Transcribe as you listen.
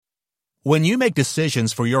When you make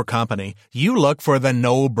decisions for your company, you look for the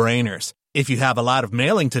no-brainers. If you have a lot of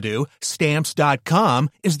mailing to do, Stamps.com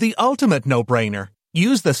is the ultimate no-brainer.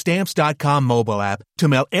 Use the Stamps.com mobile app to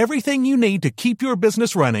mail everything you need to keep your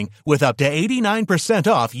business running with up to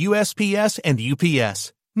 89% off USPS and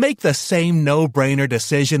UPS. Make the same no-brainer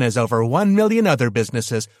decision as over 1 million other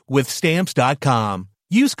businesses with Stamps.com.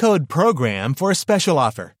 Use code PROGRAM for a special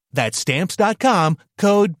offer. That's Stamps.com,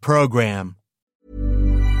 code PROGRAM.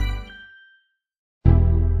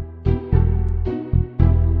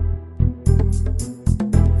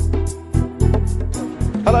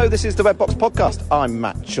 Hello, this is the Red Box Podcast. I'm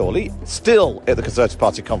Matt Chorley, still at the Conservative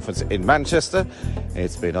Party conference in Manchester.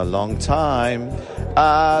 It's been a long time.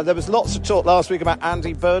 There was lots of talk last week about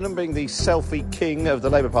Andy Burnham being the selfie king of the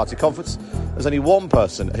Labour Party conference. There's only one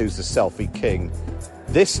person who's the selfie king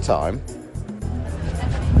this time.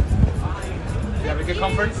 You have a good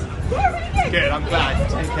conference? Yeah, really good. Good, I'm glad.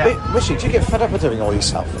 Take care. Rishi, do you get fed up of doing all these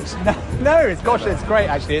selfies? No, it's great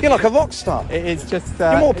actually. You're like a rock star. It is just...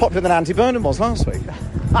 You're more popular than Andy Burnham was last week.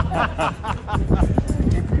 It's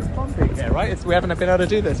fun being here, right? We haven't been able to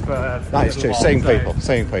do this for That is true, seeing people.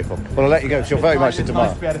 Well, I'll let you go because you're very much into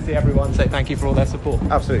tomorrow. It's nice to be able to see everyone, say thank you for all their support.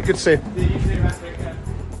 Absolutely, good to see you.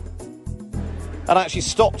 And I actually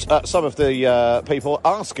stopped some of the people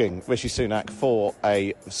asking Rishi Sunak for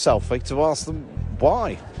a selfie to ask them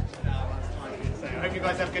why. I hope you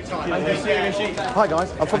guys have a good time. Hi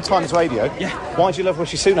guys, I'm from Times Radio. Yeah. Why do you love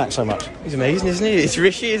Rishi Sunak so much? He's amazing, isn't he? It's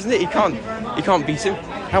Rishi, isn't it? You can't beat him.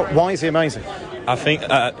 Why is he amazing? I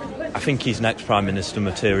think he's next Prime Minister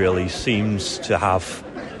material. He seems to have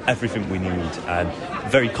everything we need and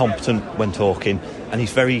very competent when talking, and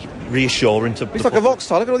he's very reassuring to... He's like a rock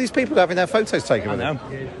star. Look at all these people having their photos taken with him.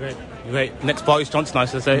 Great. Next Boris Johnson, I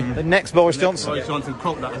should say. The next Boris Johnson. Boris Johnson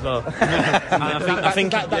cropped that as well. I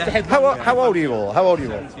think How old are you all?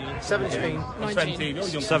 17. 19.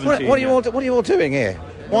 17. What are you all doing here?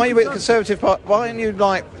 Why are you with the Conservative Party? Why aren't you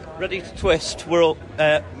like... Ready to twist. We're all,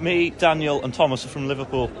 me, Daniel and Thomas are from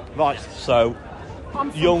Liverpool. Right. So,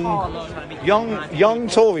 young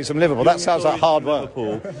Tories from Liverpool. That sounds like hard work.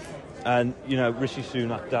 Liverpool. And, Rishi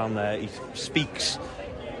Sunak down there, he speaks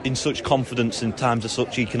in such confidence in times of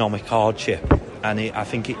such economic hardship. And I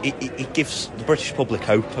think it gives the British public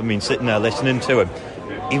hope. I mean, sitting there listening to him,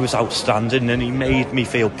 he was outstanding and he made me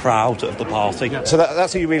feel proud of the party. So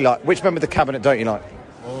that's who you really like. Which member of the cabinet don't you like?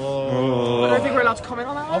 I don't think we're allowed to comment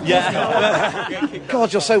on that one. Yeah.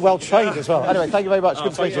 God, you're so well trained as well. Anyway, thank you very much.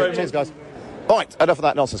 Good to meet you. Cheers, guys. Right, enough of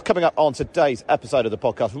that nonsense. Coming up on today's episode of the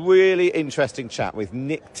podcast, really interesting chat with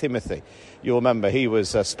Nick Timothy. You'll remember he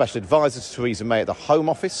was a special advisor to Theresa May at the Home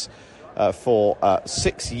Office for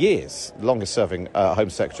 6 years, longest-serving Home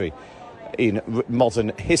Secretary in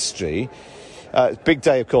modern history. Big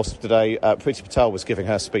day, of course, today. Priti Patel was giving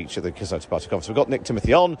her speech at the Conservative Party conference. We've got Nick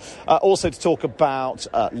Timothy on, also to talk about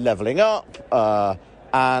levelling up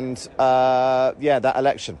and that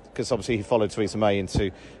election, because obviously he followed Theresa May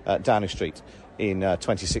into Downing Street in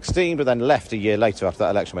 2016, but then left a year later after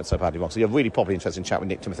that election went so badly wrong. So you're really probably interesting chat with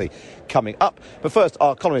Nick Timothy coming up. But first,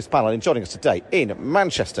 our columnist panel, and joining us today in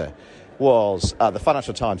Manchester was the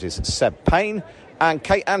Financial Times' Seb Payne and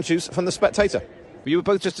Kate Andrews from The Spectator. You were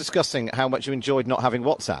both just discussing how much you enjoyed not having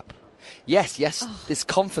WhatsApp. Yes. This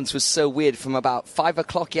conference was so weird. From about 5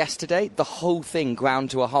 o'clock yesterday, the whole thing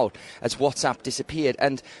ground to a halt as WhatsApp disappeared.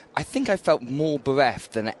 And I think I felt more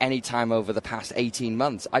bereft than at any time over the past 18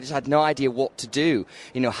 months. I just had no idea what to do.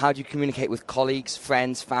 How do you communicate with colleagues,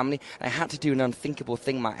 friends, family? And I had to do an unthinkable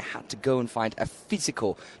thing. I had to go and find a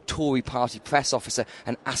physical Tory party press officer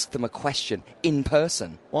and ask them a question in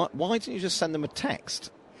person. Why didn't you just send them a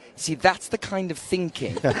text? See, that's the kind of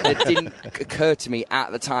thinking that didn't occur to me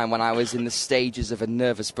at the time when I was in the stages of a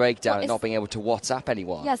nervous breakdown and not being able to WhatsApp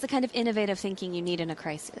anyone. Yeah, it's the kind of innovative thinking you need in a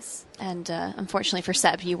crisis. And unfortunately for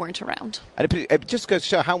Seb, you weren't around. And it just goes to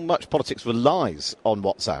show how much politics relies on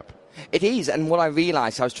WhatsApp. It is, and what I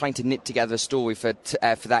realised, I was trying to knit together a story for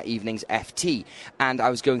that evening's FT, and I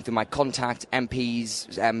was going through my contact,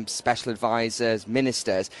 MPs, special advisors,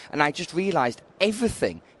 ministers, and I just realised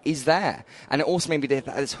everything is there. And it also made me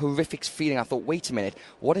this horrific feeling. I thought, wait a minute,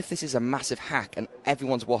 what if this is a massive hack and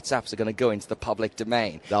everyone's WhatsApps are going to go into the public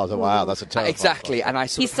domain? Wow, that's a terrible Exactly, and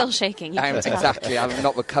He's still shaking. Exactly, I'm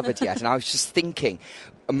not recovered yet, and I was just thinking,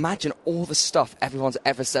 imagine all the stuff everyone's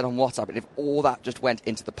ever said on WhatsApp, and if all that just went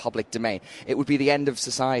into the public domain, it would be the end of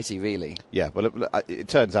society, really. Yeah, well, it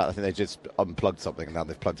turns out I think they just unplugged something and now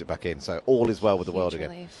they've plugged it back in, so all is well with the world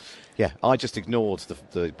again. Yeah, I just ignored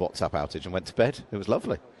the WhatsApp outage and went to bed. It was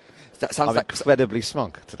lovely. That sounds I'm incredibly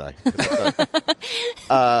smug today.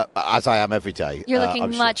 as I am every day. You're looking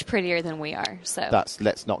I'm much sure. prettier than we are. So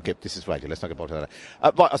Let's not get. This is radio. Let's not get bogged down.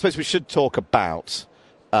 Right, I suppose we should talk about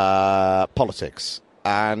politics,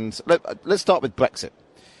 and let's start with Brexit.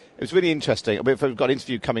 It was really interesting. We've got an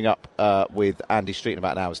interview coming up with Andy Street in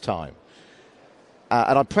about an hour's time.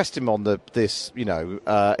 And I pressed him on this.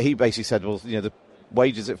 He basically said, well, the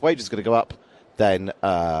wages. If wages are going to go up, then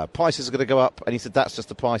prices are going to go up. And he said that's just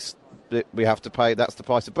the price that we have to pay. That's the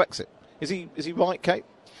price of Brexit. Is he right, Kate?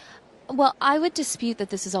 Well, I would dispute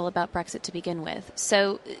that this is all about Brexit to begin with.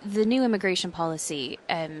 So the new immigration policy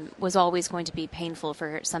was always going to be painful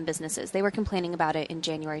for some businesses. They were complaining about it in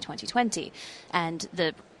January 2020, and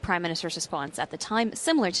the Prime Minister's response at the time,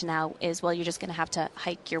 similar to now, is, well, you're just going to have to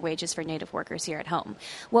hike your wages for native workers here at home.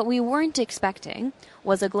 What we weren't expecting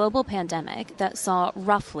was a global pandemic that saw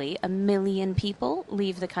roughly 1 million people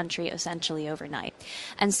leave the country essentially overnight.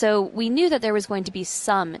 And so we knew that there was going to be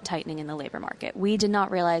some tightening in the labor market. We did not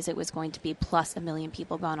realize it was going to be plus 1 million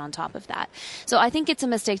people gone on top of that. So I think it's a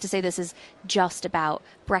mistake to say this is just about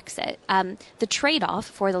Brexit. The trade-off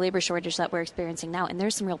for the labor shortage that we're experiencing now, and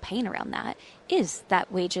there's some real pain around that, is that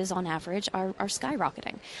wages on average are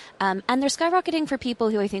skyrocketing. And they're skyrocketing for people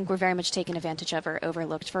who I think were very much taken advantage of or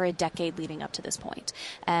overlooked for a decade leading up to this point.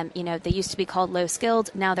 They used to be called low skilled.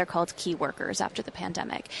 Now they're called key workers after the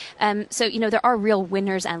pandemic. So there are real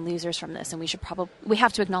winners and losers from this, and we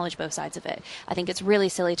have to acknowledge both sides of it. I think it's really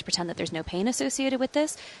silly to pretend that there's no pain associated with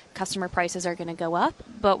this. Customer prices are going to go up,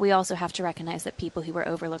 but we also have to recognize that people who were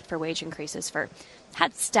overlooked for wage increases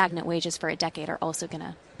had stagnant wages for a decade are also going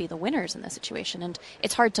to be the winners in this situation, and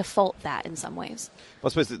it's hard to fault that in some ways.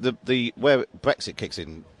 Well, I suppose the where Brexit kicks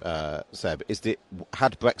in, Seb, is that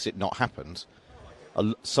had Brexit not happened,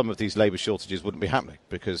 some of these labour shortages wouldn't be happening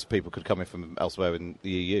because people could come in from elsewhere in the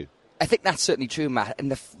EU. I think that's certainly true, Matt.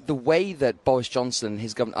 And the way that Boris Johnson and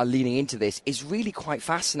his government are leaning into this is really quite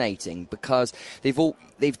fascinating because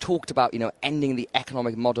they've talked about, ending the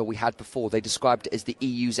economic model we had before. They described it as the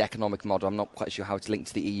EU's economic model. I'm not quite sure how it's linked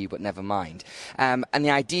to the EU, but never mind. And the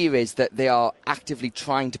idea is that they are actively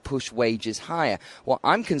trying to push wages higher. What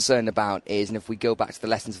I'm concerned about is, and if we go back to the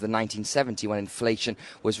lessons of the 1970s when inflation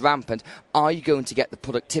was rampant, are you going to get the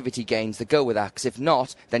productivity gains that go with that? Because if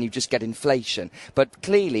not, then you just get inflation. But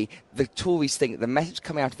clearly, the Tories think that the message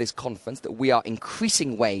coming out of this conference that we are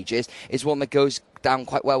increasing wages is one that goes down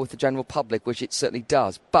quite well with the general public, which it certainly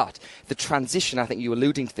does. But the transition, I think you were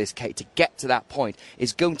alluding to this, Kate, to get to that point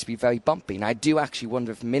is going to be very bumpy. And I do actually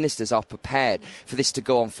wonder if ministers are prepared for this to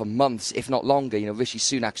go on for months, if not longer. Rishi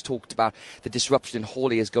Sunak's talked about the disruption in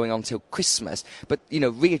hauliers going on till Christmas. But,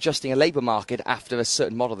 readjusting a labour market after a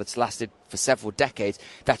certain model that's lasted for several decades,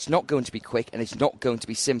 that's not going to be quick and it's not going to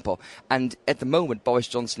be simple. And at the moment, Boris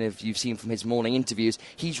Johnson, if you've seen from his morning interviews,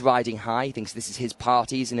 he's riding high. He thinks this is his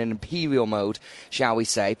party. He's in an imperial mode, shall we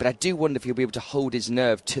say. But I do wonder if he'll be able to hold his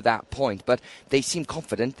nerve to that point. But they seem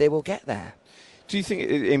confident they will get there. Do you think,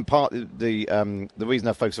 in part, the reason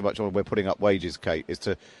I focus so much on we're putting up wages, Kate, is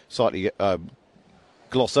to slightly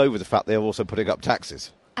gloss over the fact they're also putting up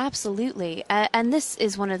taxes? Absolutely. And this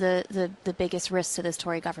is one of the biggest risks to this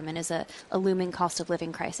Tory government is a looming cost of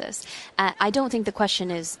living crisis. I don't think the question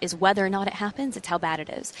is whether or not it happens, it's how bad it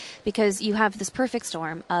is. Because you have this perfect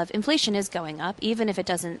storm of inflation is going up, even if it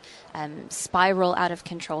doesn't spiral out of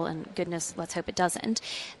control, and goodness, let's hope it doesn't.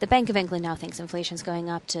 The Bank of England now thinks inflation is going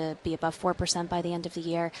up to be above 4% by the end of the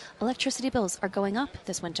year. Electricity bills are going up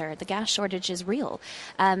this winter. The gas shortage is real.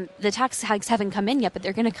 The tax hikes haven't come in yet, but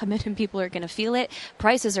they're going to come in and people are going to feel it.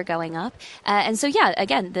 Prices are going up. And so,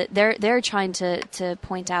 again, they're trying to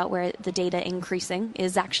point out where the data increasing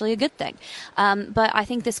is actually a good thing. But I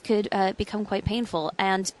think this could become quite painful.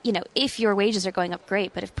 And, if your wages are going up,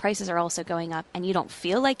 great. But if prices are also going up and you don't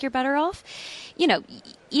feel like you're better off,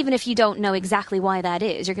 even if you don't know exactly why that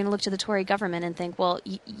is, you're going to look to the Tory government and think, well,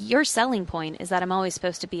 your selling point is that I'm always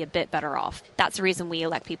supposed to be a bit better off. That's the reason we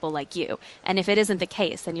elect people like you. And if it isn't the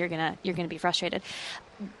case, then you're going to be frustrated.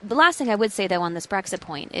 The last thing I would say, though, on this Brexit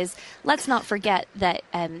point is let's not forget that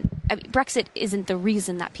Brexit isn't the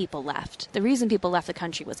reason that people left. The reason people left the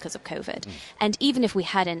country was because of COVID. And even if we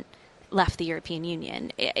hadn't left the European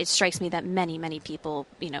Union, it strikes me that many, many people,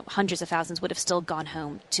 hundreds of thousands would have still gone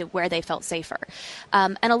home to where they felt safer.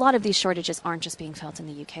 And a lot of these shortages aren't just being felt in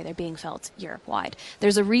the UK, they're being felt Europe-wide.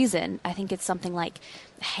 There's a reason, I think it's something like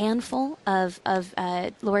a handful of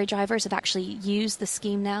lorry drivers have actually used the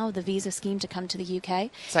scheme now, the visa scheme, to come to the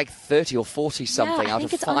UK. It's like 30 or 40 something out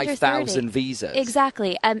of 5,000 visas.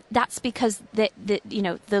 Exactly. And that's because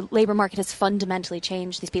the labour market has fundamentally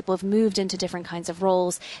changed. These people have moved into different kinds of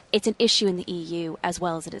roles. It's an issue in the EU as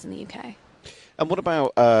well as it is in the UK. And what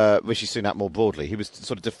about Rishi Sunak more broadly? He was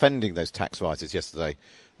sort of defending those tax rises yesterday,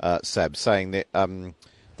 Seb, saying that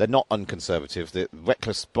they're not unconservative, that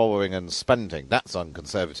reckless borrowing and spending, that's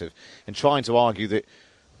unconservative, and trying to argue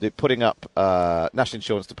that putting up national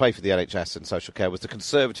insurance to pay for the NHS and social care was the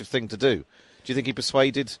conservative thing to do. Do you think he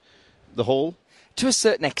persuaded the Hall? To a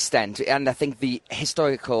certain extent, and I think the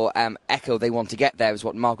historical echo they want to get there is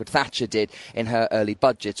what Margaret Thatcher did in her early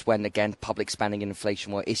budgets when, again, public spending and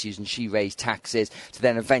inflation were issues and she raised taxes to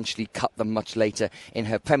then eventually cut them much later in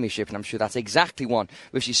her premiership, and I'm sure that's exactly what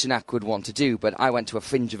Rishi Sunak would want to do. But I went to a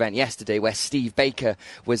Fringe event yesterday where Steve Baker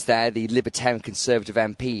was there, the Libertarian Conservative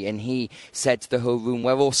MP, and he said to the whole room,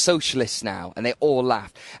 we're all socialists now, and they all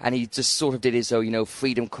laughed, and he just sort of did his own,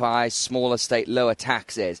 freedom cries, smaller state, lower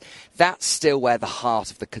taxes. That's still where the heart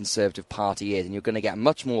of the Conservative Party is, and you're going to get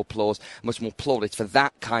much more applause, much more plaudits for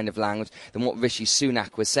that kind of language than what Rishi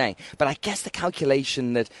Sunak was saying. But I guess the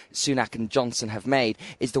calculation that Sunak and Johnson have made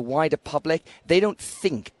is the wider public, they don't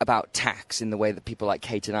think about tax in the way that people like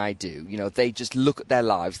Kate and I do. They just look at their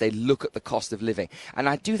lives, they look at the cost of living. And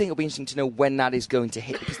I do think it'll be interesting to know when that is going to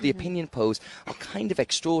hit, because the opinion polls are kind of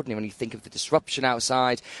extraordinary when you think of the disruption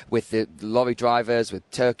outside with the lorry drivers, with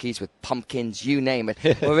turkeys, with pumpkins, you name it.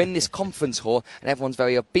 We're in this conference hall and everyone's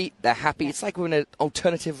very upbeat, they're happy. It's like we're in an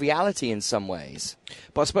alternative reality in some ways.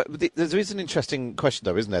 But I suppose there is an interesting question,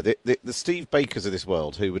 though, isn't there? The Steve Bakers of this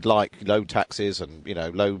world who would like low taxes and,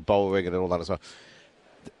 low borrowing and all that as well,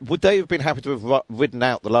 would they have been happy to have ridden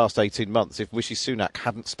out the last 18 months if Rishi Sunak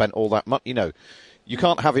hadn't spent all that money? You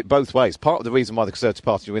can't have it both ways. Part of the reason why the Conservative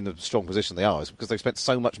Party are in the strong position they are is because they've spent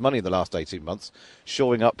so much money in the last 18 months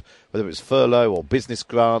shoring up, whether it's furlough or business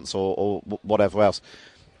grants or whatever else.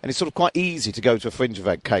 And it's sort of quite easy to go to a Fringe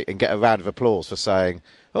event, Kate, and get a round of applause for saying,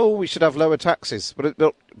 we should have lower taxes.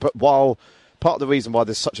 But while part of the reason why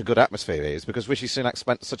there's such a good atmosphere is because Rishi Sunak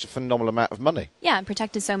spent such a phenomenal amount of money. Yeah, and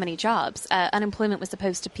protected so many jobs. Unemployment was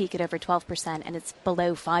supposed to peak at over 12%, and it's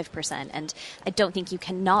below 5%. And I don't think you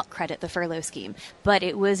cannot credit the furlough scheme, but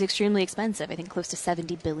it was extremely expensive. I think close to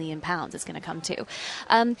 £70 billion it's going to come to.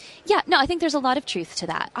 I think there's a lot of truth to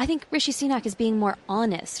that. I think Rishi Sunak is being more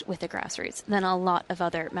honest with the grassroots than a lot of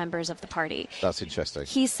other members of the party. That's interesting.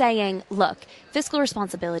 He's saying, look, fiscal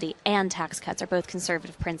responsibility and tax cuts are both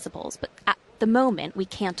conservative principles, but at the moment we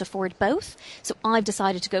can't afford both, so I've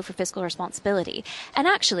decided to go for fiscal responsibility. And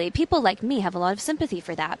actually, people like me have a lot of sympathy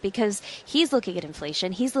for that, because he's looking at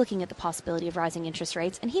inflation, he's looking at the possibility of rising interest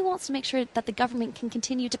rates, and he wants to make sure that the government can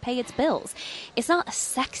continue to pay its bills. It's not a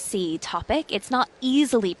sexy topic, it's not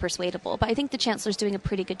easily persuadable, but I think the Chancellor's doing a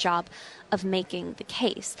pretty good job of making the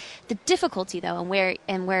case. The difficulty, though,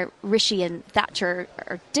 and where Rishi and Thatcher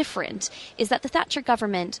are different, is that the Thatcher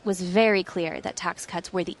government was very clear that tax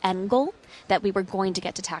cuts were the end goal, that we were going to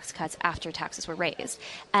get to tax cuts after taxes were raised.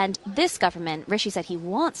 And this government, Rishi said he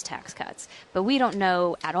wants tax cuts, but we don't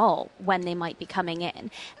know at all when they might be coming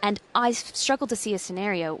in. And I struggle to see a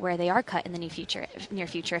scenario where they are cut in the near future.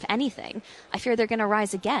 If anything, I fear they're going to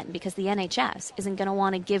rise again, because the NHS isn't going to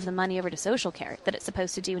want to give the money over to social care that it's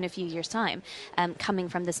supposed to do in a few years' time, coming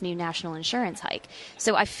from this new national insurance hike.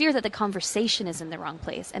 So I fear that the conversation is in the wrong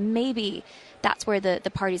place, and maybe that's where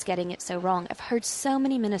the party's getting it so wrong. I've heard so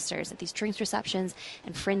many ministers at these drinks receptions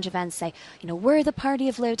and Fringe events say, we're the party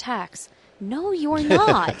of low tax. No, you're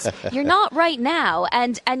not. You're not right now.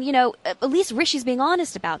 And at least Rishi's being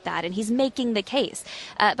honest about that, and he's making the case.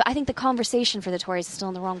 But I think the conversation for the Tories is still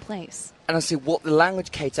in the wrong place. And I see what the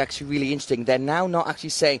language, Kate's actually really interesting. They're now not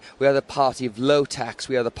actually saying we are the party of low tax,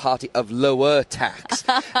 we are the party of lower tax.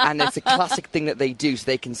 And it's a classic thing that they do. So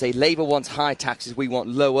they can say Labour wants high taxes, we want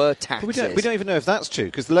lower taxes. But we don't even know if that's true,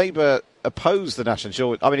 because Labour oppose the national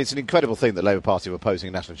insurance. I mean, it's an incredible thing that Labour Party are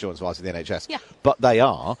opposing national insurance rise to the NHS. Yeah. But they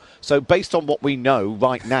are. So based on what we know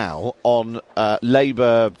right now on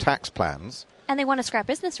Labour tax plans. And they want to scrap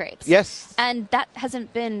business rates. Yes. And that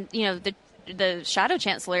hasn't been, the shadow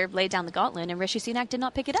chancellor laid down the gauntlet, and Rishi Sunak did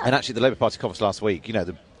not pick it up. And actually, the Labour Party conference last week,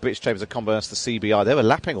 the British Chambers of Commerce, the CBI, they were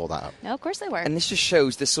lapping all that up. No, of course they were. And this just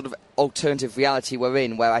shows this sort of alternative reality we're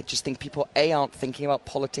in, where I just think people, aren't thinking about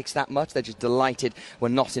politics that much. They're just delighted we're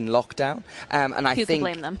not in lockdown. And I Who think...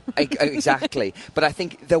 can blame them? Exactly. But I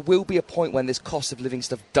think there will be a point when this cost of living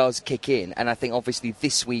stuff does kick in. And I think, obviously,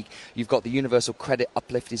 this week, you've got the universal credit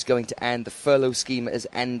uplift is going to end, the furlough scheme has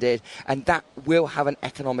ended, and that will have an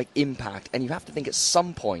economic impact. And you have to think at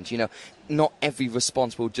some point, not every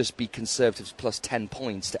response will just be Conservatives plus 10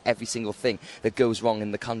 points to every single thing that goes wrong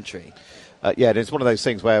in the country. It's one of those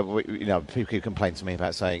things where people complain to me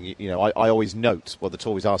about saying, I always note, well, the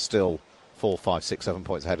Tories are still 4, 5, 6, 7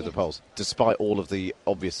 points ahead of the polls, despite all of the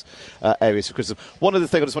obvious areas of criticism. One other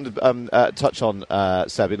thing I just wanted to touch on,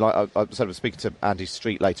 Seb, like I sort of speaking to Andy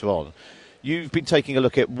Street later on. You've been taking a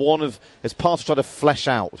look at as part of trying to flesh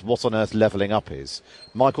out what on earth levelling up is,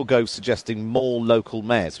 Michael Gove suggesting more local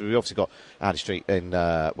mayors. We've obviously got Andy Street in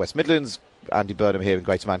West Midlands, Andy Burnham here in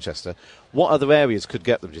Greater Manchester. What other areas could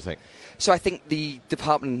get them, do you think? So I think the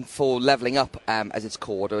Department for Levelling Up, as it's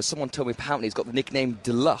called, or someone told me apparently it's got the nickname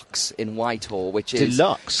Deluxe in Whitehall, which is...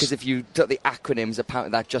 Deluxe? Because if you do the acronyms,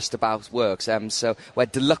 apparently that just about works. So we're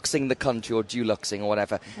deluxing the country, or duluxing, or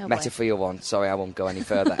whatever metaphor you're on. Sorry, I won't go any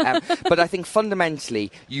further. But I think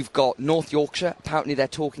fundamentally, you've got North Yorkshire, apparently they're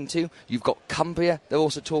talking to. You've got Cumbria, they're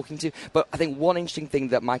also talking to. But I think one interesting thing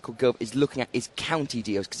that Michael Gove is looking at is county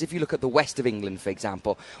deals. Because if you look at the west of England, for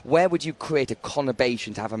example, where would you create a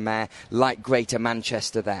conurbation to have a mayor like Greater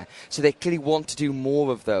Manchester there? So they clearly want to do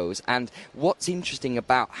more of those. And what's interesting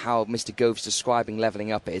about how Mr. Gove's describing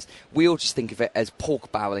levelling up is we all just think of it as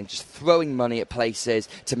pork barrelling, just throwing money at places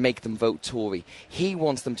to make them vote Tory. He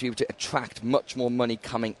wants them to be able to attract much more money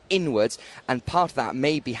coming inwards, and part of that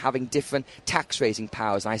may be having different tax-raising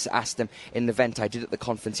powers. And I asked him in the event I did at the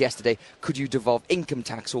conference yesterday, could you devolve income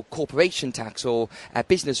tax or corporation tax or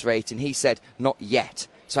business rate? And he said, not yet.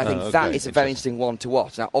 So I think that is a very interesting one to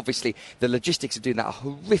watch. Now, obviously, the logistics of doing that are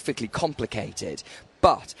horrifically complicated,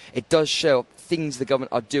 but it does show things the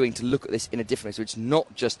government are doing to look at this in a different way. So it's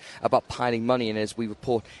not just about piling money in. As we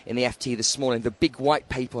report in the FT this morning, the big white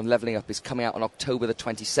paper on levelling up is coming out on October the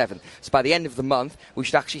 27th. So by the end of the month, we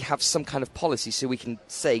should actually have some kind of policy so we can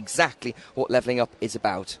say exactly what levelling up is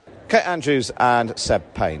about. Kate Andrews and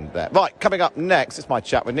Seb Payne there. Right, coming up next is my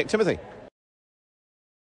chat with Nick Timothy.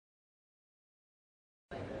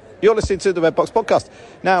 You're listening to the Red Box Podcast.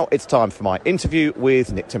 Now it's time for my interview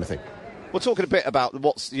with Nick Timothy. We're talking a bit about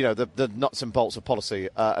what's, the nuts and bolts of policy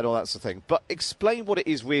and all that sort of thing. But explain what it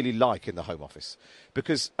is really like in the Home Office.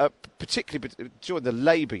 Because particularly during the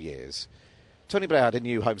Labour years, Tony Blair had a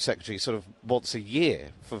new Home Secretary sort of once a year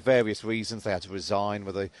for various reasons. They had to resign,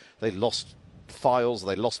 whether they lost files, or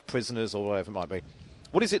they lost prisoners, or whatever it might be.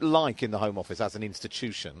 What is it like in the Home Office as an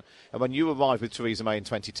institution? And when you arrived with Theresa May in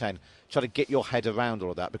 2010, try to get your head around all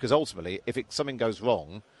of that? Because ultimately, if something goes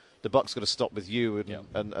wrong, the buck's got to stop with you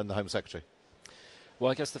and the Home Secretary.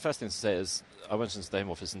 Well, I guess the first thing to say is I went into the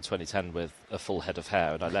Home Office in 2010 with a full head of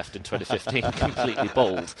hair, and I left in 2015 completely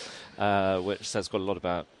bald, which says quite a lot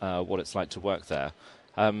about what it's like to work there.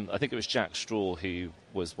 I think it was Jack Straw, who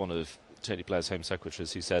was one of Tony Blair's Home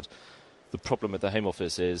Secretaries, who said, the problem with the Home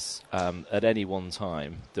Office is at any one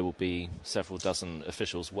time there will be several dozen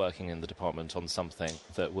officials working in the department on something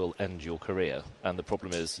that will end your career. And the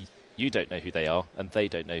problem is you don't know who they are and they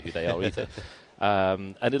don't know who they are either.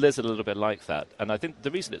 And it is a little bit like that. And I think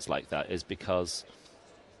the reason it's like that is because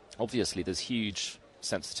obviously there's huge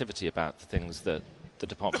sensitivity about the things that the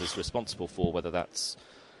department is responsible for, whether that's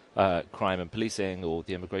crime and policing, or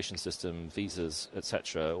the immigration system, visas,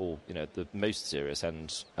 etc., or the most serious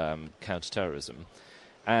end, counter-terrorism.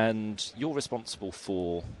 And you're responsible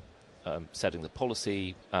for setting the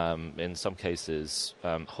policy, in some cases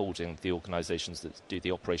holding the organisations that do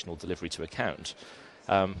the operational delivery to account.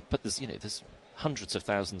 But there's hundreds of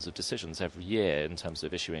thousands of decisions every year in terms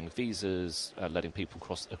of issuing visas, letting people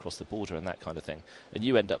across the border, and that kind of thing. And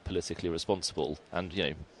you end up politically responsible and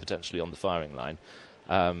potentially on the firing line.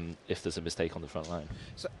 If there's a mistake on the front line.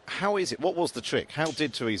 So how is it? What was the trick? How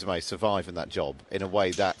did Theresa May survive in that job in a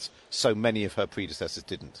way that so many of her predecessors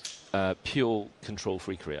didn't? Pure control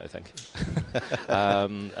freakery, I think.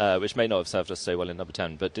 Which may not have served us so well in Number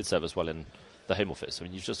 10, but did serve us well in the Home Office. I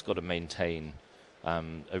mean, you've just got to maintain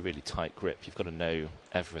a really tight grip. You've got to know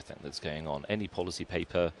everything that's going on. Any policy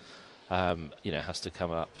paper, has to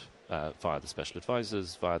come up via the special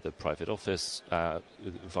advisors, via the private office,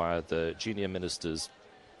 via the junior ministers.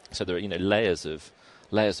 So there are layers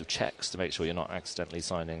of checks to make sure you're not accidentally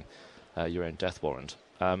signing your own death warrant,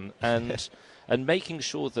 and making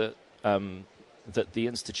sure that that the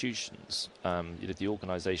institutions, the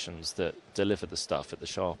organisations that deliver the stuff at the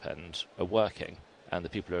sharp end are working, and the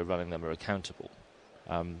people who are running them are accountable.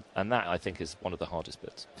 And that, I think, is one of the hardest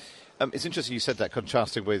bits. It's interesting you said that,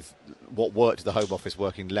 contrasting with what worked at the Home Office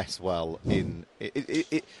working less well in...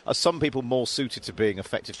 Are some people more suited to being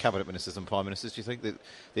effective cabinet ministers than prime ministers, do you think? That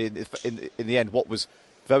in the end, what was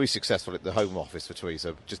very successful at the Home Office for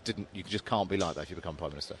Theresa you just can't be like that if you become prime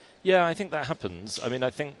minister? Yeah, I think that happens. I mean, I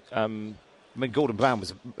think... Gordon Brown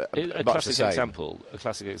was a classic example. A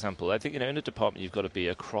classic example. I think, in a department you've got to be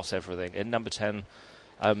across everything. In Number 10...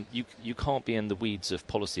 you can't be in the weeds of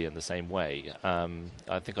policy in the same way.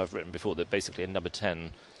 I think I've written before that basically in Number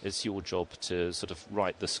 10 it's your job to sort of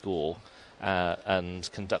write the score and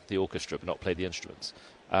conduct the orchestra but not play the instruments.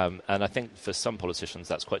 And I think for some politicians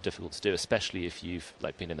that's quite difficult to do, especially if you've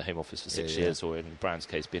been in the Home Office for 6 years, or in Brown's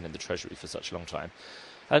case, been in the Treasury for such a long time.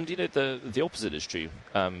 And the opposite is true.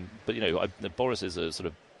 But Boris is a sort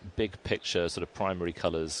of big picture, sort of primary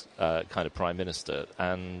colours kind of prime minister,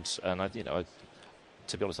 and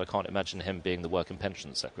to be honest, I can't imagine him being the Work and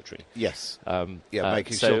Pensions Secretary. Yes,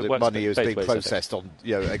 making sure that money is being processed on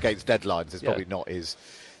against deadlines is probably not his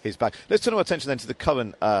bag. Let's turn our attention then to the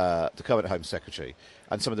current Home Secretary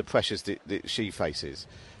and some of the pressures that she faces.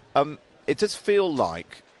 It does feel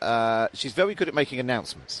like she's very good at making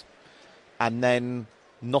announcements, and then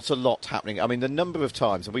not a lot happening. I mean, the number of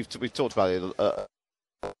times, and we've talked about it,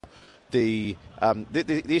 the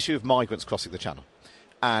issue of migrants crossing the Channel.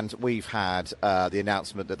 And we've had the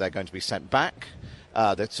announcement that they're going to be sent back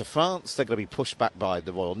to France. They're going to be pushed back by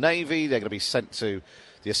the Royal Navy. They're going to be sent to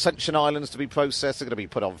the Ascension Islands to be processed. They're going to be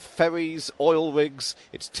put on ferries, oil rigs.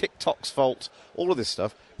 It's TikTok's fault, all of this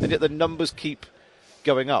stuff. And yet the numbers keep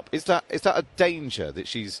going up. Is that a danger that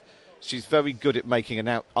she's very good at making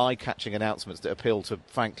eye-catching announcements that appeal to,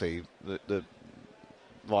 frankly, the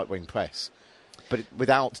right-wing press, but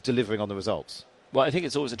without delivering on the results? Well, I think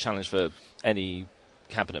it's always a challenge for any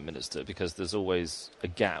cabinet minister, because there's always a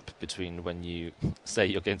gap between when you say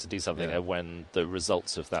you're going to do something and when the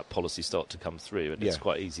results of that policy start to come through, and it's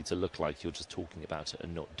quite easy to look like you're just talking about it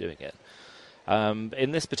and not doing it.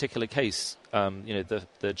 In this particular case,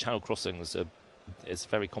 the Channel crossings it's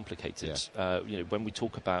very complicated. When we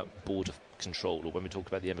talk about border control, or when we talk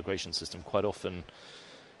about the immigration system, quite often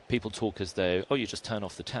people talk as though, you just turn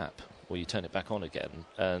off the tap or you turn it back on again.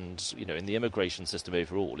 And, in the immigration system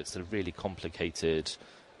overall, it's a really complicated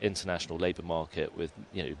international labour market with,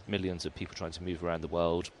 millions of people trying to move around the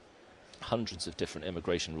world, hundreds of different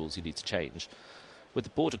immigration rules you need to change. With the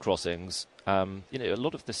border crossings, a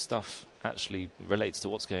lot of this stuff actually relates to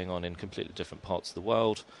what's going on in completely different parts of the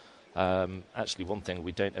world. Actually, one thing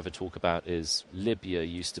we don't ever talk about is Libya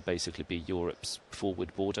used to basically be Europe's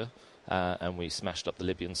forward border. And we smashed up the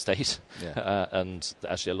Libyan state. And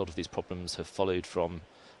actually a lot of these problems have followed from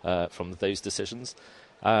those decisions.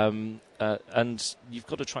 And you've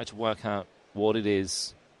got to try to work out what it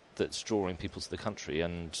is that's drawing people to the country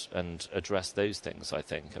and address those things, I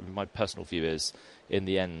think. I mean, my personal view is, in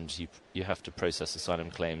the end, you have to process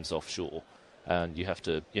asylum claims offshore. And you have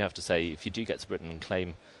to say, if you do get to Britain and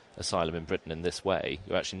claim asylum in Britain in this way,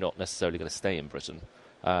 you're actually not necessarily going to stay in Britain.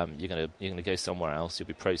 You're going to go somewhere else. You'll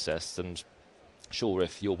be processed, and sure,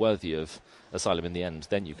 if you're worthy of asylum in the end,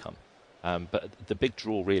 then you come. But the big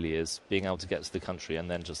draw really is being able to get to the country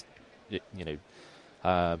and then just,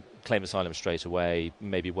 claim asylum straight away.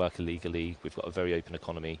 Maybe work illegally. We've got a very open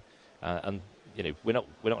economy, and we're not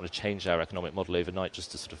going to change our economic model overnight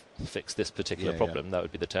just to sort of fix this particular problem. That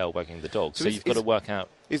would be the tail wagging the dog. So you've got to work out.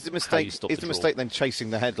 Is the mistake then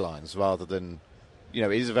chasing the headlines rather than? It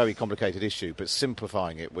is a very complicated issue, but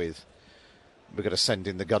simplifying it with, we're going to send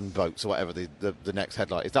in the gunboats or whatever the next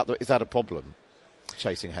headline. Is that a problem,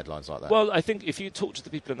 chasing headlines like that? Well, I think if you talk to the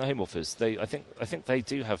people in the Home Office, I think they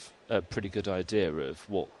do have a pretty good idea of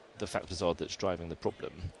what the factors are that's driving the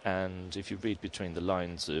problem. And if you read between the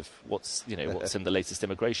lines of what's in the latest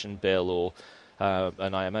immigration bill, or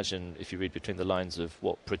and I imagine if you read between the lines of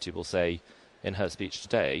what Priti will say in her speech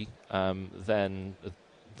today, then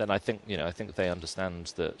I think they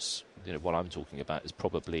understand that what I'm talking about is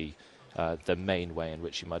probably the main way in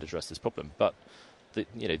which you might address this problem. But the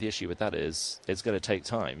issue with that is it's going to take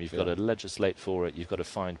time. You've got to legislate for it. You've got to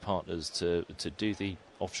find partners to do the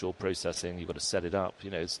offshore processing. You've got to set it up.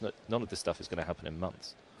 None of this stuff is going to happen in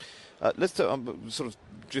months. Let's sort of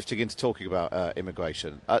drifting into talking about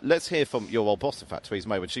immigration. Let's hear from your old boss, in fact, Theresa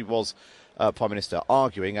May, when she was Prime Minister,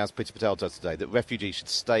 arguing, as Priti Patel does today, that refugees should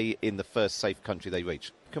stay in the first safe country they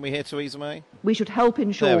reach. Can we hear Theresa May? We should help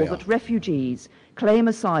ensure that refugees claim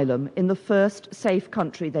asylum in the first safe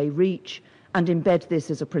country they reach and embed this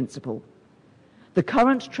as a principle. The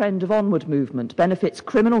current trend of onward movement benefits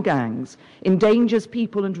criminal gangs, endangers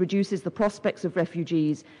people and reduces the prospects of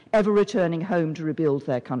refugees ever returning home to rebuild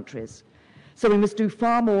their countries. So we must do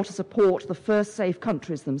far more to support the first safe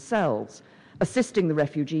countries themselves, assisting the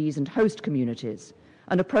refugees and host communities,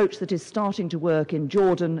 an approach that is starting to work in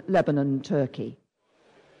Jordan, Lebanon and Turkey.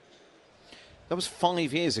 That was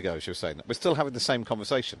 5 years ago, she was saying that. We're still having the same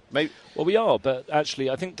conversation. Maybe. Well, we are, but actually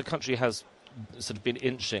I think the country has sort of been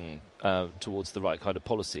inching towards the right kind of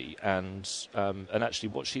policy, and actually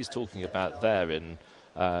what she's talking about there in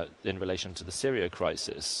relation to the Syria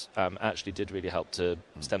crisis actually did really help to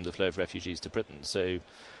stem the flow of refugees to Britain. So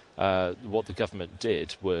what the government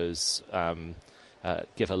did was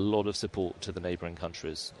give a lot of support to the neighbouring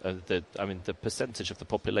countries. The percentage of the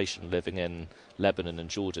population living in Lebanon and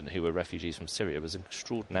Jordan who were refugees from Syria was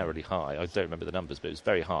extraordinarily high. I don't remember the numbers, but it was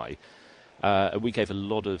very high. And we gave a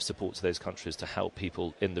lot of support to those countries to help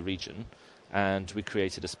people in the region, and we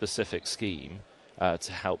created a specific scheme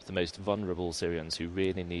to help the most vulnerable Syrians who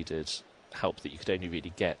really needed help that you could only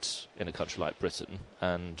really get in a country like Britain,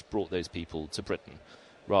 and brought those people to Britain,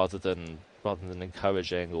 rather than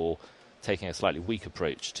encouraging or taking a slightly weak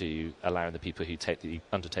approach to allowing the people who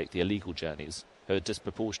undertake the illegal journeys, who are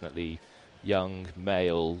disproportionately young,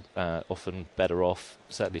 male, often better off,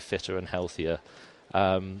 certainly fitter and healthier,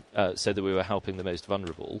 so that we were helping the most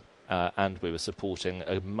vulnerable, and we were supporting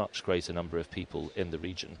a much greater number of people in the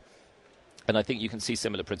region. And I think you can see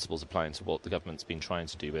similar principles applying to what the government's been trying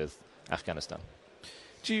to do with Afghanistan.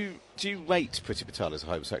 Do you rate Priti Patel as a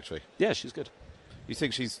Home Secretary? Yeah, she's good. You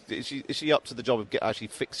think is she up to the job of actually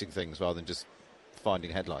fixing things rather than just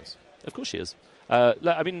finding headlines? Of course she is.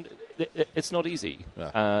 I mean, it's not easy,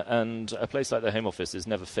 and a place like the Home Office is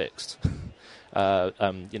never fixed.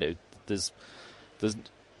 There's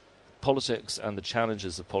politics, and the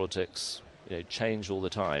challenges of politics change all the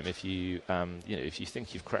time. If you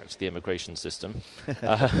think you've cracked the immigration system,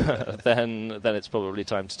 then it's probably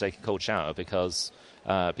time to take a cold shower because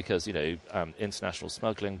international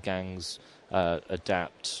smuggling gangs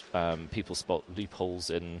adapt. People spot loopholes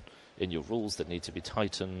in your rules that need to be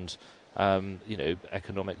tightened.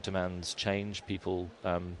 Economic demands change. People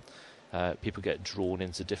get drawn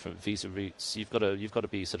into different visa routes. You've got to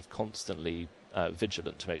be sort of constantly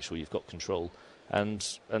vigilant to make sure you've got control.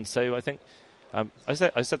 And so I think I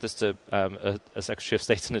said this to a Secretary of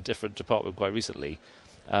State in a different department quite recently.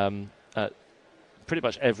 Pretty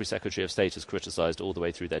much every Secretary of State is criticised all the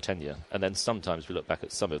way through their tenure, and then sometimes we look back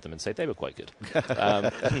at some of them and say they were quite good.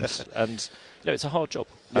 and it's a hard job,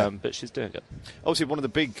 but she's doing it. Obviously, one of the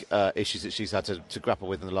big issues that she's had to grapple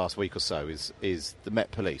with in the last week or so is the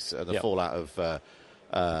Met Police and the fallout of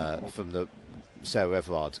from the Sarah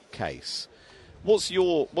Everard case. What's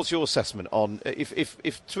your assessment on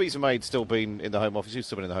if Theresa May had still been in the Home Office, you've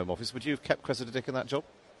still been in the Home Office, would you have kept Cressida Dick in that job?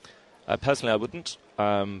 Personally, I wouldn't,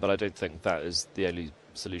 but I don't think that is the only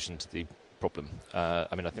solution to the problem. I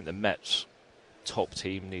think the Met top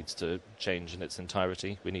team needs to change in its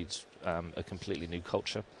entirety. We need a completely new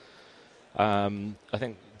culture. I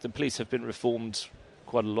think the police have been reformed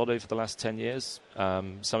quite a lot over the last 10 years.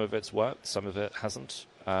 Some of it's worked, some of it hasn't.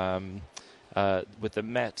 With the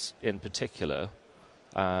Met in particular,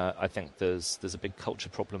 I think there's a big culture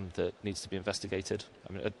problem that needs to be investigated.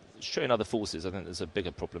 Showing other forces, I think there's a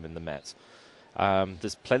bigger problem in the Met.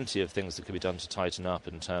 There's plenty of things that could be done to tighten up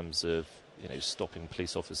in terms of stopping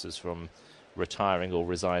police officers from retiring or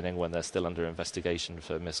resigning when they're still under investigation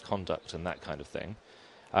for misconduct and that kind of thing.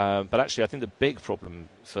 But actually, I think the big problem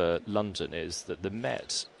for London is that the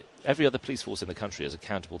Met, every other police force in the country is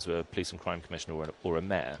accountable to a police and crime commissioner or a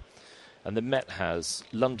mayor. And the Met has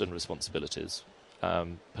London responsibilities,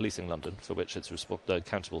 policing London, for which it's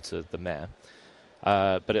accountable to the mayor.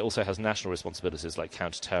 But it also has national responsibilities like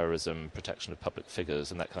counter-terrorism, protection of public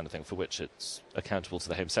figures and that kind of thing, for which it's accountable to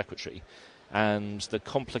the Home Secretary. And the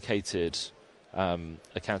complicated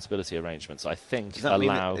accountability arrangements, I think, Does that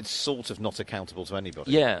mean it's sort of not accountable to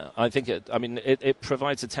anybody? Yeah, I think it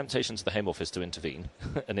provides a temptation to the Home Office to intervene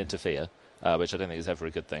and interfere, which I don't think is ever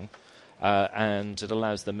a good thing. And it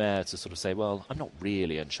allows the mayor to sort of say, well, I'm not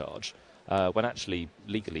really in charge, when actually,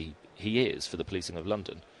 legally, he is for the policing of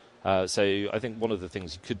London. So I think one of the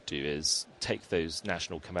things you could do is take those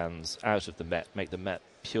national commands out of the Met, make the Met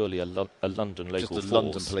purely a London local force. Just a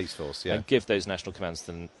London police force, yeah. And give those national commands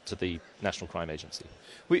to the National Crime Agency.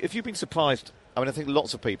 Have you been surprised? I think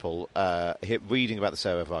lots of people reading about the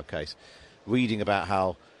Sarah Everard case, reading about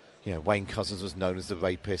how Wayne Couzens was known as the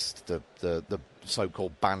rapist, the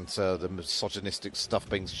so-called banter, the misogynistic stuff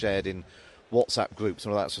being shared in WhatsApp groups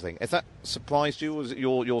and all that sort of thing. Has that surprised you, or is it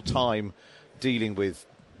your time dealing with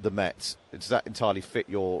the Met? Does that entirely fit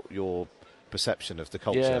your perception of the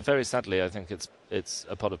culture? Yeah, very sadly, I think it's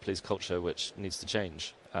a part of police culture which needs to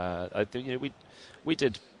change. I think we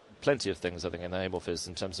did plenty of things, I think, in the Home Office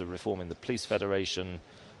in terms of reforming the Police Federation,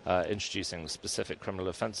 introducing specific criminal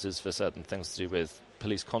offences for certain things to do with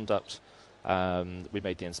police conduct. We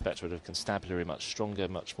made the Inspectorate of Constabulary much stronger,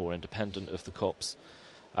 much more independent of the cops.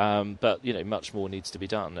 But much more needs to be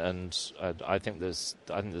done, and I think there's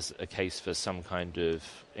a case for some kind of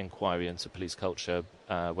inquiry into police culture,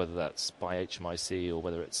 whether that's by HMIC or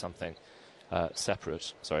whether it's something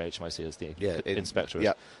separate. Sorry, HMIC is the Inspectorate.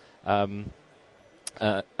 Yeah. And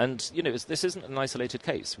this isn't an isolated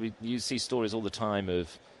case. You see stories all the time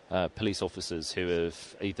of police officers who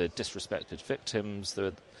have either disrespected victims.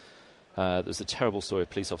 There's a terrible story of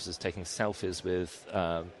police officers taking selfies with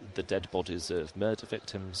the dead bodies of murder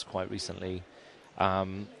victims quite recently,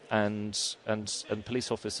 and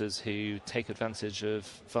police officers who take advantage of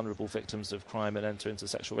vulnerable victims of crime and enter into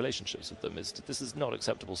sexual relationships with them. This is not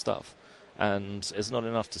acceptable stuff. And it's not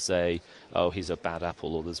enough to say, oh, he's a bad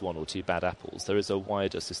apple, or there's one or two bad apples. There is a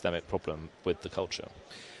wider systemic problem with the culture.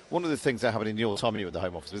 One of the things that happened in your time when you were at the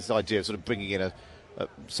Home Office was this idea of sort of bringing in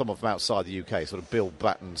someone from outside the UK, sort of Bill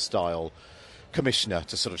Bratton-style commissioner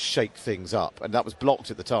to sort of shake things up. And that was blocked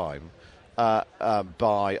at the time by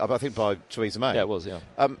Theresa May. Yeah, it was, yeah.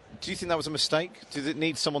 Do you think that was a mistake? Did it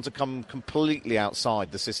need someone to come completely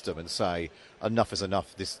outside the system and say, enough is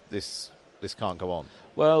enough, this can't go on?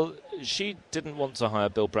 Well, she didn't want to hire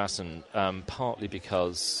Bill Bratton partly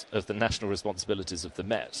because of the national responsibilities of the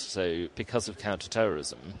Met. So because of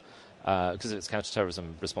counter-terrorism, because of its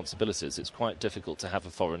counter-terrorism responsibilities, it's quite difficult to have a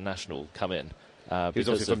foreign national come in.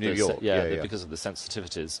 Because of New York. Because of the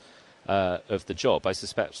sensitivities of the job. I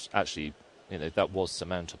suspect, actually, that was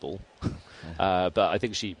surmountable. But I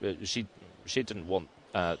think she didn't want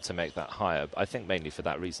to make that hire. I think mainly for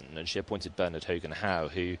that reason. And she appointed Bernard Hogan-Howe,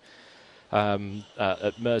 who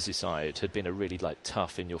at Merseyside had been a really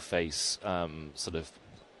tough, in-your-face sort of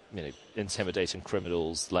intimidating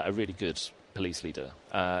criminals, like a really good police leader.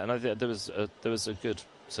 And I think there was a good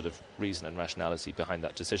sort of reason and rationality behind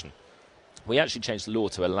that decision. We actually changed the law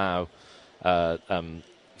to allow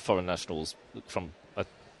foreign nationals from.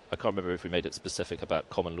 I can't remember if we made it specific about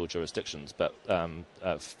common law jurisdictions, but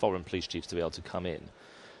foreign police chiefs to be able to come in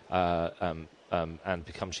and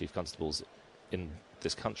become chief constables in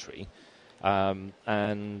this country. And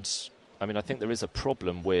I mean, I think there is a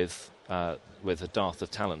problem with a dearth of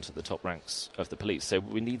talent at the top ranks of the police. So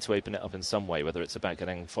we need to open it up in some way, whether it's about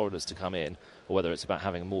getting foreigners to come in or whether it's about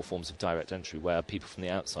having more forms of direct entry where people from the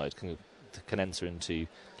outside can enter into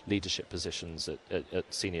leadership positions at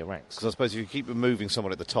senior ranks. Because I suppose if you keep removing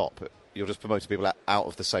someone at the top, you're just promoting people out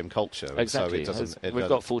of the same culture. Exactly. So we've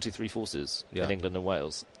got 43 forces in England and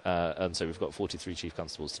Wales, and so we've got 43 chief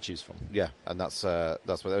constables to choose from. Yeah, and that's what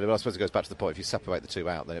I suppose it goes back to the point. If you separate the two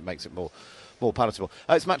out, then it makes it more palatable.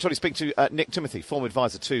 It's Matt Chorley speaking to Nick Timothy, former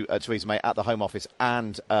advisor to Theresa May at the Home Office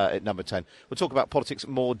and at Number 10. We'll talk about politics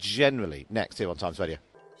more generally next here on Times Radio.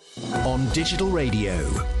 On digital radio,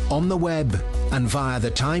 on the web, and via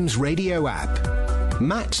the Times Radio app.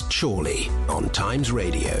 Matt Chorley on Times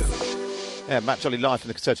Radio. Yeah, Matt Chorley live from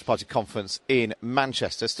the Conservative Party conference in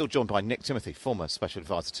Manchester. Still joined by Nick Timothy, former special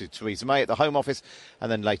advisor to Theresa May at the Home Office,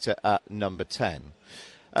 and then later at Number 10.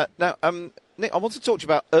 Now, Nick, I want to talk to you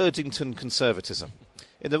about Erdington conservatism.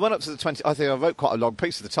 In the run-up to the I think I wrote quite a long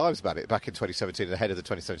piece of the Times about it back in 2017, ahead of the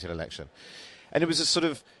 2017 election. And it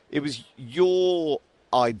was your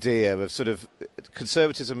idea of sort of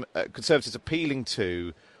conservatives appealing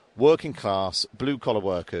to working class, blue collar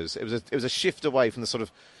workers. It was a shift away from the sort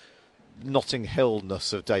of Notting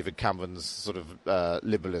Hill-ness of David Cameron's sort of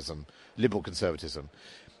liberal conservatism.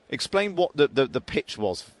 Explain what the pitch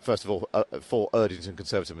was, first of all, for Erdington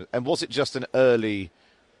conservatism, and was it just an early?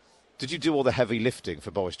 Did you do all the heavy lifting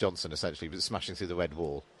for Boris Johnson, essentially, with smashing through the red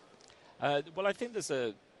wall? Well, I think there's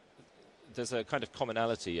a kind of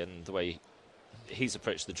commonality in the way he's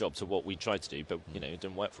approached the job to what we tried to do, but it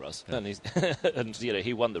didn't work for us. Yeah. And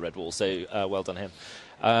he won the red wall, so well done him.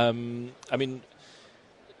 I mean,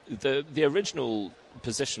 the original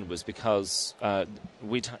position was because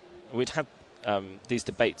we'd had these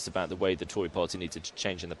debates about the way the Tory party needed to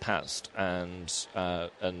change in the past, and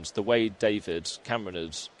the way David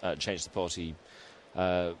Cameron had changed the party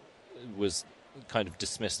was kind of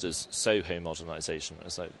dismissed as Soho modernisation.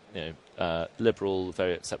 It's like, liberal,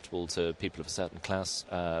 very acceptable to people of a certain class,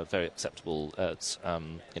 very acceptable at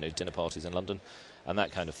dinner parties in London, and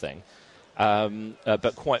that kind of thing.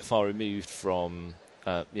 But quite far removed from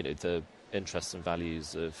the interests and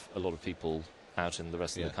values of a lot of people out in the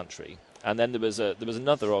rest of the country. And then there was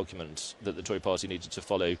another argument that the Tory party needed to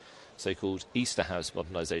follow, so-called Easterhouse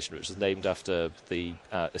modernisation, which was named after the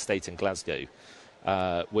estate in Glasgow,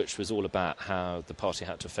 which was all about how the party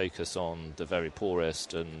had to focus on the very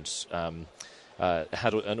poorest and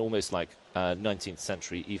had an almost like 19th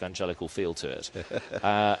century evangelical feel to it.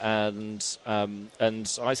 And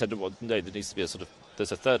I said, well, no, there needs to be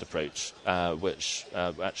there's a third approach, which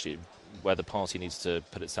actually where the party needs to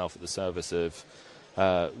put itself at the service of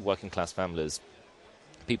working class families,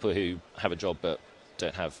 people who have a job but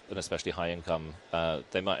don't have an especially high income.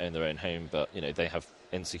 They might own their own home, but they have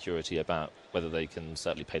insecurity about whether they can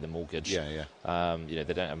certainly pay the mortgage. They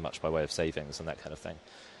don't have much by way of savings and that kind of thing.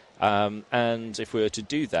 And if we were to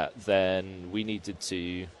do that, then we needed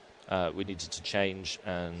to we needed to change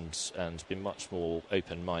and be much more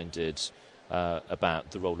open-minded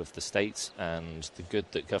about the role of the state and the good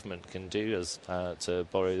that government can do, as to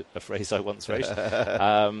borrow a phrase I once wrote,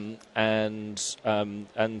 and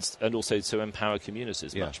also to empower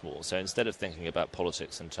communities much more. So instead of thinking about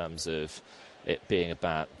politics in terms of it being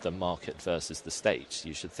about the market versus the state,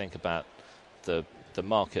 you should think about the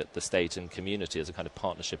market, the state, and community as a kind of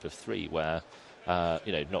partnership of three, where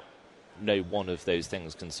no one of those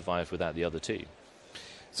things can survive without the other two.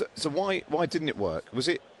 So why didn't it work? Was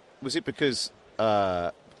it because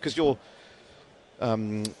your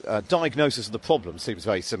diagnosis of the problem seems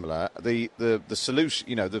very similar? The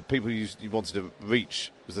solution, the people you wanted to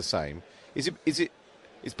reach was the same. Is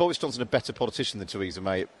Boris Johnson a better politician than Theresa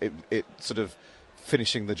May at sort of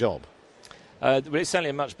finishing the job? Well, it's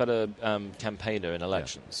certainly a much better campaigner in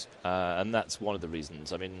elections, and that's one of the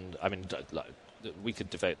reasons. I mean, we could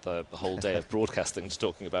devote the whole day of broadcasting to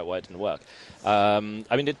talking about why it didn't work. In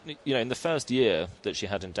the first year that she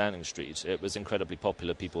had in Downing Street, it was incredibly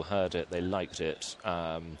popular. People heard it, they liked it,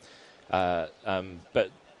 but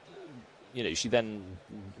she then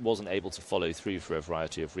wasn't able to follow through for a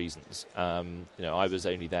variety of reasons. I was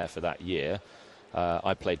only there for that year.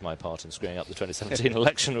 I played my part in screwing up the 2017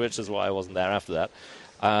 election, which is why I wasn't there after that.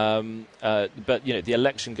 But the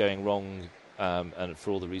election going wrong, and for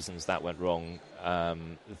all the reasons that went wrong,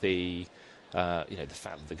 the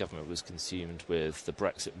fact that the government was consumed with the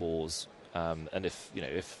Brexit wars, and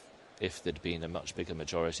if there'd been a much bigger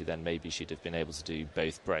majority, then maybe she'd have been able to do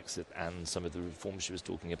both Brexit and some of the reforms she was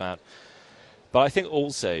talking about. But I think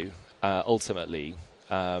also, ultimately,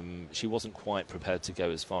 she wasn't quite prepared to go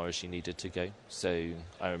as far as she needed to go. So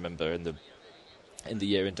I remember in the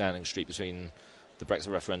year in Downing Street between the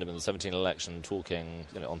Brexit referendum and the 2017 election, talking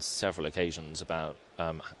on several occasions about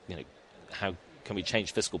how can we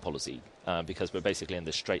change fiscal policy, because we're basically in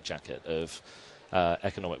this straitjacket of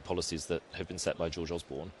economic policies that have been set by George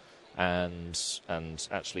Osborne, and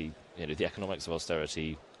actually the economics of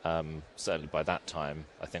austerity, certainly by that time,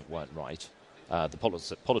 I think weren't right. The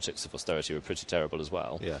politics of austerity were pretty terrible as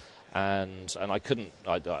well. Yeah. And I couldn't.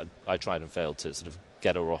 I tried and failed to sort of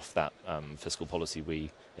get her off that fiscal policy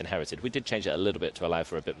we inherited. We did change it a little bit to allow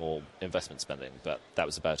for a bit more investment spending, but that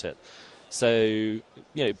was about it. So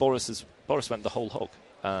Boris went the whole hog.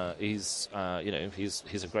 He's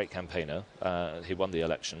a great campaigner. He won the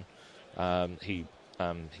election. He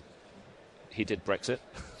did Brexit,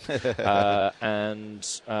 and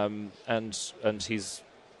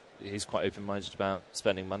he's quite open-minded about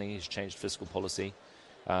spending money. He's changed fiscal policy.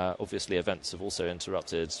 Obviously, events have also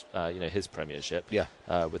interrupted, his premiership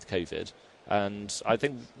with COVID. And I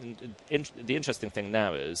think the interesting thing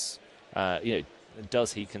now is,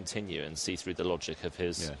 does he continue and see through the logic of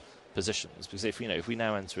his positions? Because if we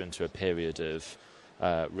now enter into a period of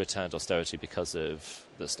returned austerity because of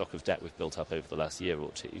the stock of debt we've built up over the last year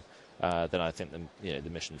or two, then I think the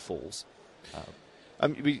mission falls.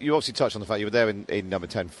 You obviously touched on the fact you were there in Number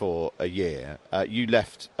 10 for a year. You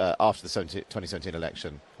left after the 2017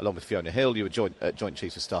 election, along with Fiona Hill. You were Joint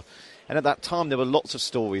Chiefs of Staff. And at that time, there were lots of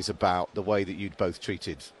stories about the way that you'd both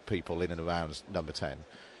treated people in and around Number 10.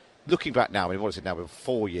 Looking back now, what is it now, we're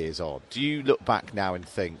 4 years on, do you look back now and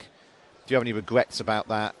think, do you have any regrets about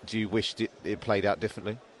that? Do you wish it played out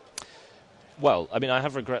differently? Well, I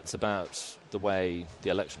have regrets about the way the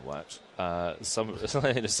election worked. Some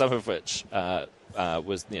of which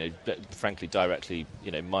was, frankly, directly,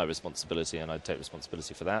 my responsibility, and I take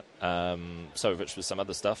responsibility for that. Some of which was some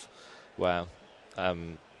other stuff where,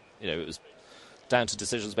 it was down to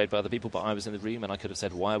decisions made by other people, but I was in the room and I could have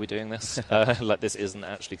said, why are we doing this? This isn't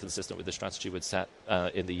actually consistent with the strategy we'd set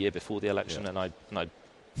in the year before the election, and I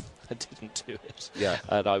didn't do it. Yeah.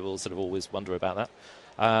 And I will sort of always wonder about that.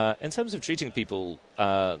 In terms of treating people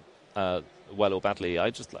well or badly,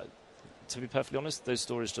 I just to be perfectly honest, those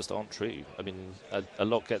stories just aren't true. A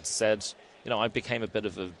lot gets said. I became a bit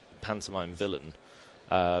of a pantomime villain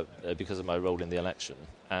because of my role in the election,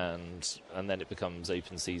 and then it becomes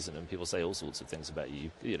open season, and people say all sorts of things about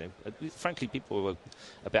you. Frankly, people were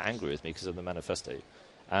a bit angry with me because of the manifesto,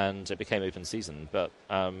 and it became open season. But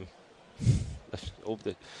I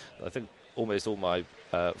think almost all my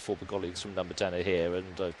former colleagues from Number 10 are here,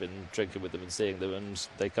 and I've been drinking with them and seeing them, and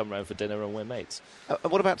they come round for dinner and we're mates.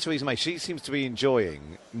 What about Theresa May? She seems to be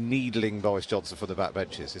enjoying needling Boris Johnson for the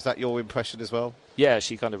backbenches. Is that your impression as well? Yeah,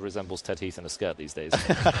 she kind of resembles Ted Heath in a skirt these days.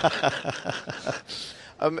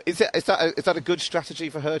 Is that a good strategy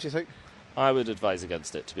for her, do you think? I would advise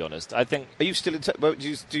against it, to be honest. I think. Are you still in touch? Do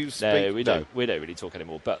you speak? No, we don't really talk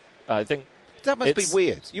anymore, but I think. That must be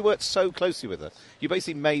weird. You worked so closely with her. You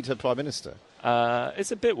basically made her Prime Minister.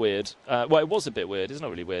 It's a bit weird. Well, it was a bit weird. It's not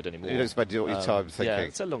really weird anymore. You don't spend your time thinking. Yeah,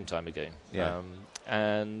 it's a long time ago. Yeah.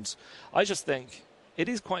 And I just think it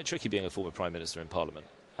is quite tricky being a former Prime Minister in Parliament.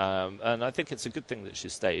 And I think it's a good thing that she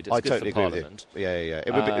stayed. It's I good totally for agree Parliament. with you. Yeah.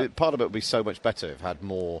 It would be, Parliament would be so much better if it had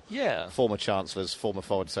more former Chancellors, former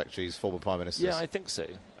Foreign Secretaries, former Prime Ministers. Yeah, I think so.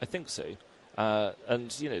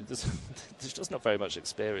 And, there's just not very much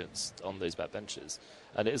experience on those backbenches.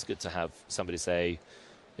 And it is good to have somebody say,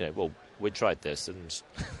 well, we tried this, and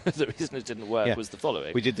the reason it didn't work was the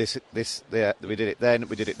following. We did this, we did it then,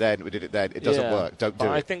 we did it then. It doesn't work. Don't do it.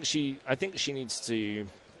 I think she needs to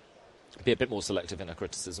be a bit more selective in her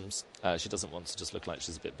criticisms. She doesn't want to just look like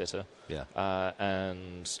she's a bit bitter. Yeah.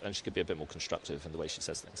 And she could be a bit more constructive in the way she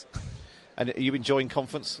says things. And are you enjoying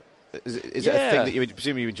conference? Is it a thing that you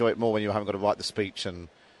presume you enjoy it more when you haven't got to write the speech and?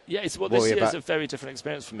 Yeah, this year is a very different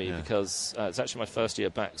experience for me because it's actually my first year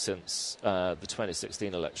back since the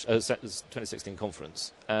 2016 2016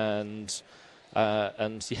 conference, and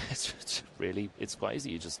it's quite easy.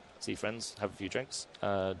 You just see friends, have a few drinks, do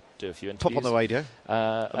a few interviews, pop on the radio,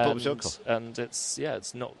 and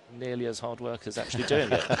it's not nearly as hard work as actually doing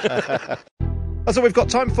it. That's all we've got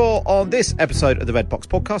time for on this episode of the Red Box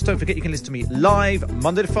Podcast. Don't forget you can listen to me live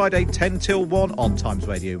Monday to Friday, 10 till 1 on Times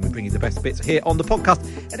Radio. And we bring you the best bits here on the podcast.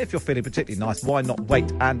 And if you're feeling particularly nice, why not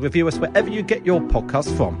wait and review us wherever you get your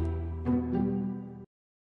podcasts from.